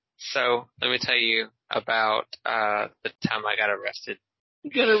So let me tell you about the time I got arrested.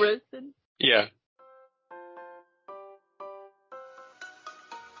 You got arrested? Yeah.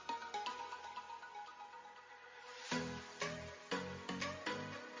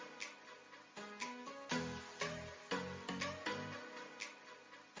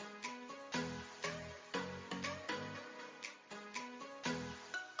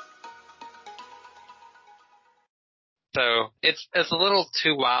 So it's a little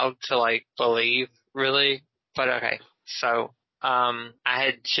too wild to like believe, really, but okay. So I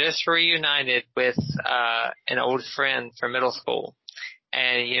had just reunited with an old friend from middle school,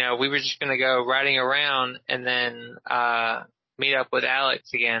 and we were just gonna go riding around and then meet up with Alex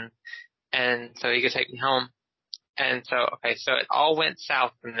again, and so he could take me home. And so so it all went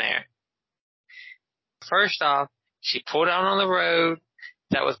south from there. First off, she pulled out on the road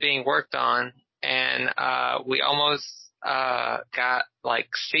that was being worked on, and we almost got like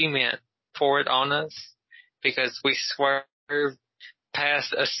cement poured on us because we swerved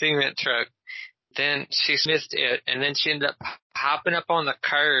past a cement truck. Then she missed it, and then she ended up hopping up on the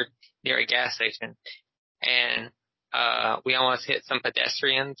curb near a gas station, and we almost hit some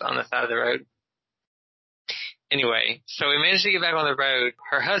pedestrians on the side of the road. Anyway, so we managed to get back on the road.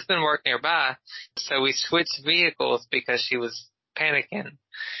 Her husband worked nearby, so we switched vehicles because she was panicking.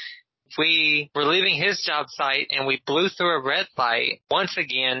 We were leaving his job site, and we blew through a red light, once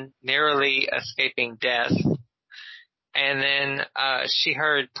again, narrowly escaping death. And then she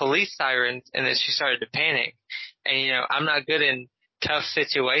heard police sirens, and then she started to panic. And, I'm not good in tough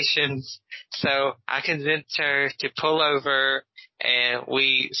situations, so I convinced her to pull over, and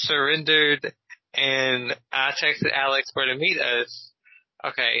we surrendered, and I texted Alex where to meet us.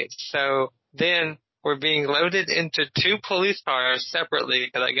 Okay, so then we're being loaded into 2 police cars separately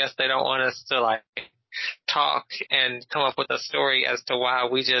because I guess they don't want us to like talk and come up with a story as to why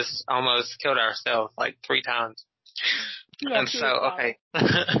we just almost killed ourselves like 3 times. And so, okay.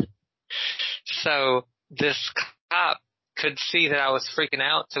 So this cop could see that I was freaking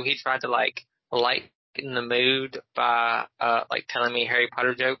out, so he tried to like lighten the mood by like telling me Harry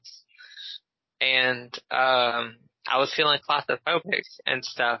Potter jokes. And I was feeling claustrophobic and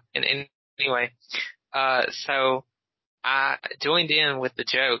stuff. And anyway, so I joined in with the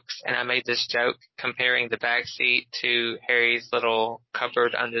jokes, and I made this joke comparing the back seat to Harry's little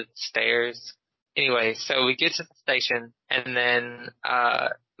cupboard under the stairs. Anyway, so we get to the station, and then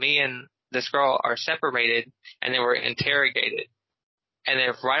me and this girl are separated, and then we're interrogated. And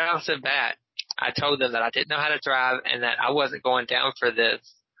then right off the bat, I told them that I didn't know how to drive and that I wasn't going down for this.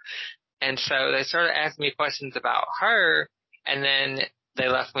 And so they started asking me questions about her, and then they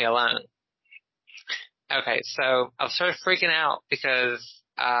left me alone. Okay, so I was sort of freaking out because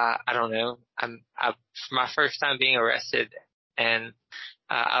I don't know, my first time being arrested, and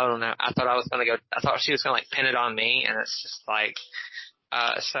I don't know, I thought she was gonna like pin it on me, and it's just like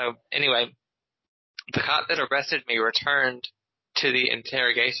so anyway, the cop that arrested me returned to the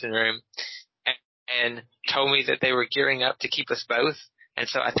interrogation room and told me that they were gearing up to keep us both. And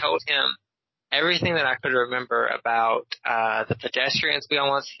so I told him everything that I could remember about the pedestrians we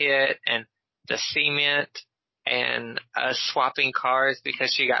almost hit, and the cement, and us swapping cars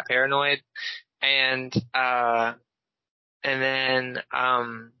because she got paranoid. And then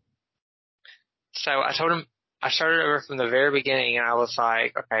so I told him I started over from the very beginning, and I was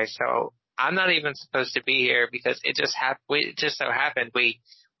like, okay, so I'm not even supposed to be here because it just so happened we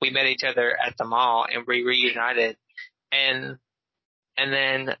met each other at the mall and we reunited. And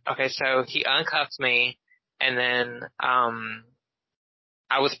then, okay, so he uncuffed me, and then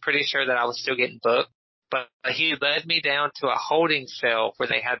I was pretty sure that I was still getting booked, but he led me down to a holding cell where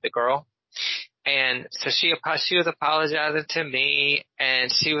they had the girl. And so she was apologizing to me,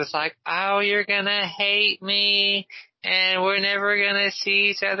 and she was like, oh, you're gonna hate me, and we're never gonna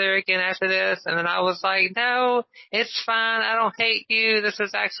see each other again after this. And then I was like, no, it's fine, I don't hate you, this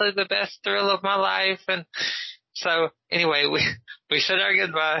is actually the best thrill of my life. And so anyway, we said our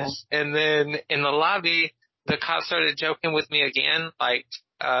goodbyes, and then in the lobby, the cop started joking with me again, like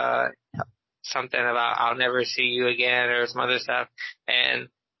something about I'll never see you again or some other stuff. And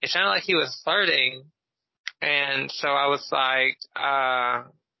it sounded like he was flirting. And so I was like,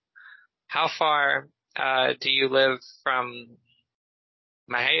 how far do you live from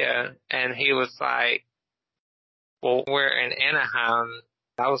Mahia? And he was like, well, we're in Anaheim.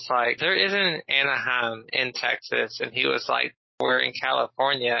 I was like, there isn't Anaheim in Texas. And he was like, we're in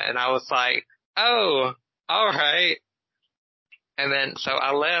California. And I was like, oh, all right. And then so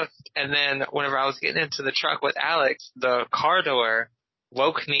I left. And then whenever I was getting into the truck with Alex, the car door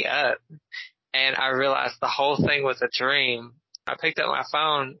woke me up, and I realized the whole thing was a dream. I picked up my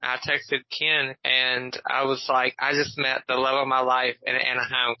phone, I texted Ken, and I was like, I just met the love of my life in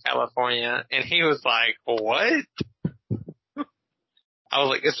Anaheim, California. And he was like, what? I was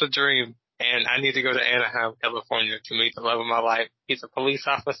like, it's a dream. And I need to go to Anaheim, California to meet the love of my life. He's a police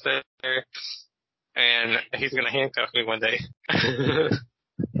officer, and he's going to handcuff me one day.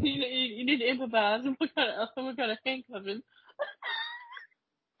 You need to improvise. What kind of handcuffing?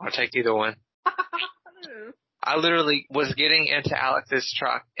 I'll take either one. I literally was getting into Alex's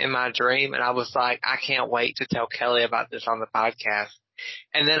truck in my dream, and I was like, I can't wait to tell Kelly about this on the podcast.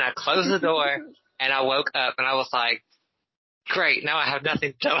 And then I closed the door, and I woke up, and I was like, great, now I have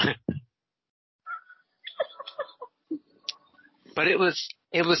nothing to tell her. But it was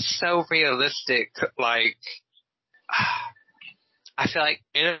so realistic. Like, I feel like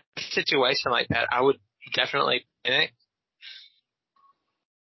in a situation like that, I would definitely panic.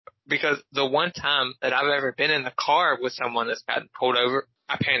 Because the one time that I've ever been in the car with someone that's gotten pulled over,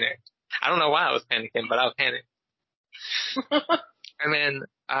 I panicked. I don't know why I was panicking, but I panicked. And then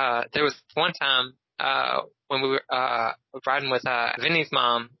there was one time when we were riding with Vinny's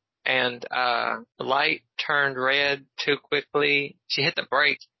mom, and the light turned red too quickly. She hit the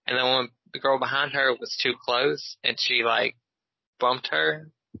brake, and then when the girl behind her was too close, and she like bumped her.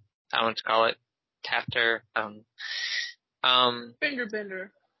 I don't know what to call it. Tapped her. Finger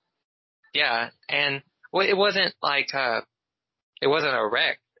bender. Yeah, and well, it wasn't like it wasn't a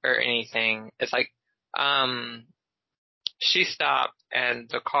wreck or anything. It's like she stopped and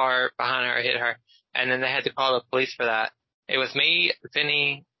the car behind her hit her, and then they had to call the police for that. It was me,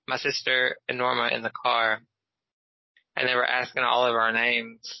 Vinny, my sister, and Norma in the car, and they were asking all of our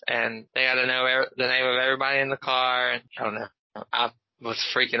names, and they had to know the name of everybody in the car. And I don't know. I was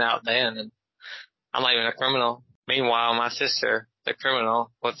freaking out then, and I'm not even a criminal. Meanwhile, my sister, the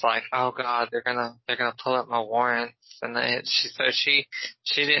criminal, was like, "Oh God, they're gonna pull up my warrants," and she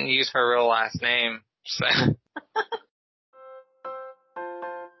didn't use her real last name. So.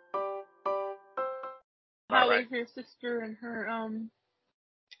 How is your sister and her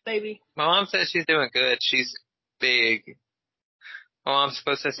baby? My mom says she's doing good. She's big. My mom's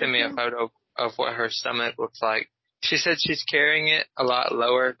supposed to send me a photo of what her stomach looks like. She said she's carrying it a lot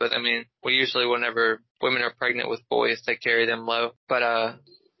lower, but I mean, we usually, whenever women are pregnant with boys, they carry them low. But,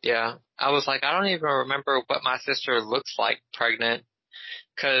 yeah, I was like, I don't even remember what my sister looks like pregnant,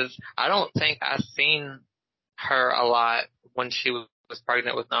 cause I don't think I've seen her a lot when she was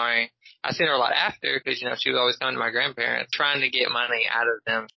pregnant with Nari. I seen her a lot after, cause, you know, she was always coming to my grandparents, trying to get money out of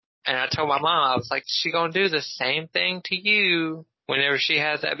them. And I told my mom, I was like, she gonna do the same thing to you whenever she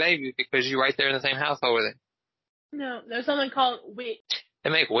has that baby, because you're right there in the same household with her. No, there's something called WIC. They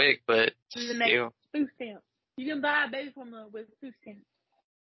make WIC, but They make food stamps. You can buy a baby formula with food stamps.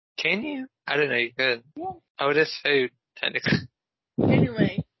 Can you? I didn't know you could. Yeah. Oh, it is food, technically.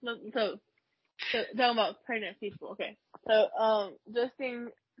 Anyway, so talking about pregnant people. Okay, so Justine,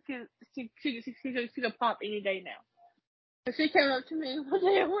 she could pop any day now. So she came up to me one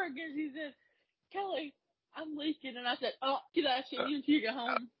day at work and she said, "Kelly, I'm leaking," and I said, "Oh, get that shit. You can get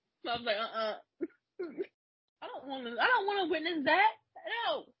home." So I was like, I don't want to witness that.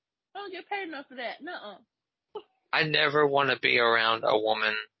 No, I don't get paid enough for that. Nuh-uh. I never want to be around a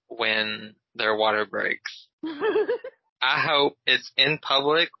woman when their water breaks. I hope it's in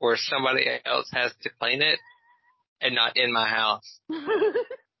public where somebody else has to clean it and not in my house.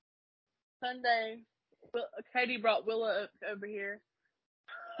 Sunday, Katie brought Willa over here.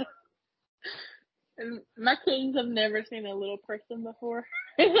 And my kids have never seen a little person before.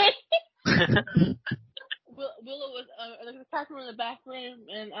 Willa was the cat room in the back room,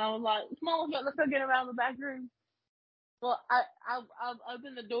 and I was like, "Come on, let's go get around the back room." Well, I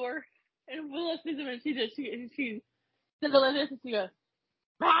opened the door, and Willa sees him, and she does like this, and she goes,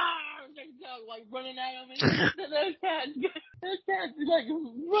 "Ah!" Like running at him, and those cats like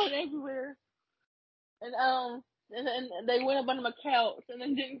run everywhere, and they went up under my couch, and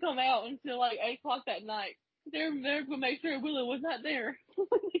then didn't come out until like 8:00 that night. They're there to make sure Willa was not there.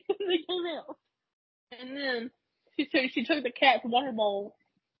 They came out. And then she took the cat's water bowl,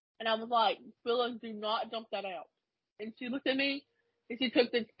 and I was like, "Willa, do not dump that out." And she looked at me, and she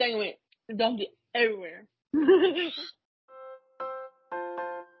took the thing and went and dumped it everywhere.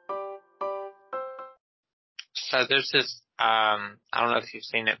 So there's this, I don't know if you've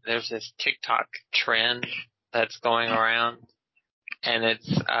seen it, but there's this TikTok trend that's going around, and it's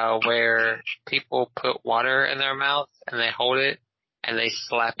where people put water in their mouth and they hold it and they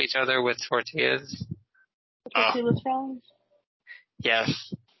slap each other with tortillas. Tortilla challenge?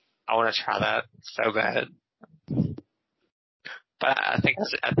 Yes. I want to try that so bad. But I think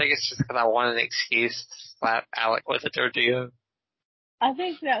it's just because I wanted an excuse to slap Alec with a tortilla. I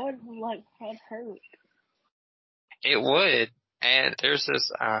think that would have hurt. It would. And there's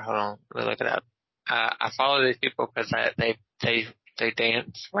this, hold on, let me look it up. I follow these people because they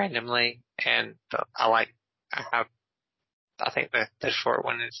dance randomly, and I think the short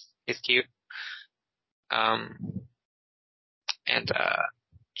one is cute. And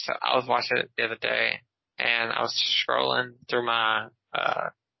so I was watching it the other day, and I was scrolling through my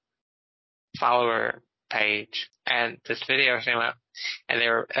follower page, and this video came up, and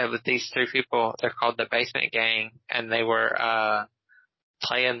it was these three people. They're called the Basement Gang, and they were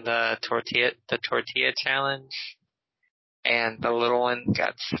playing the tortilla challenge, and the little one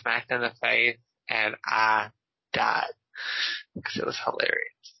got smacked in the face, and I died because it was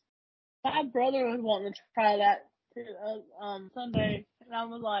hilarious. My brother was wanting to try that Sunday, and I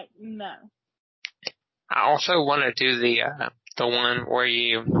was like, no. I also want to do the one where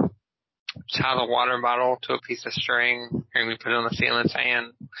you tie the water bottle to a piece of string and we put it on the ceiling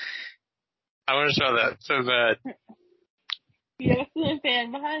fan. I want to show that so bad. You have a ceiling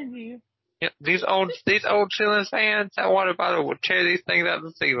fan behind you. Yeah, these old ceiling fans, that water bottle will tear these things out of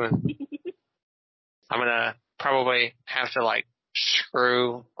the ceiling. I'm gonna probably have to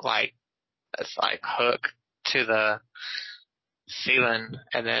screw this hook to the ceiling,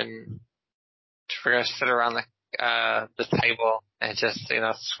 and then we're gonna sit around the table and just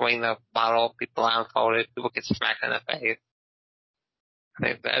swing the bottle, be blindfolded, people get smacked in the face. I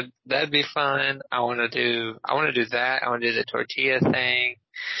think that'd be fun. I want to do that. I want to do the tortilla thing.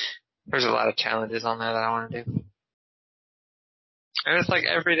 There's a lot of challenges on there that I want to do. And it's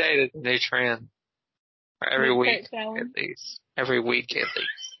every day there's a new trend. Or every week at least. Every week at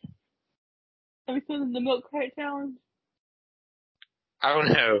least. Have you seen the milk crate challenge? I don't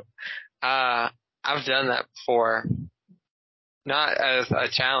know. I've done that before. Not as a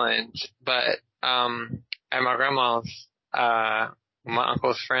challenge, but at my grandma's, my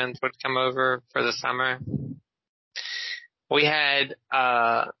uncle's friends would come over for the summer. We had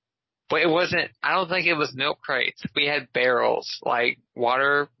but it wasn't, I don't think it was milk crates. We had barrels,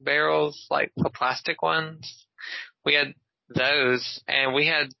 water barrels, the plastic ones. We had those, and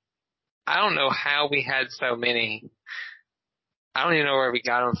I don't know how we had so many. I don't even know where we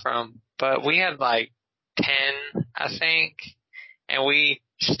got them from, but we had 10, I think, and we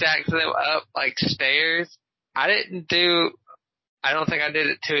stacked them up like stairs. I don't think I did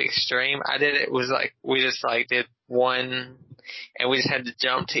it too extreme. We just did one, and we just had to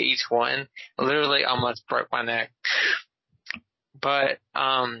jump to each one. Literally almost broke my neck. But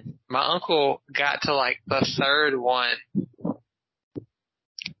my uncle got to the third one,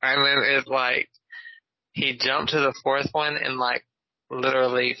 and then he jumped to the fourth one and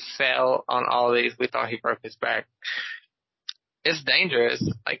literally fell on all these. We thought he broke his back. It's dangerous,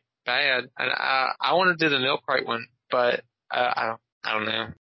 bad. And I want to do the milk crate one, but I don't know.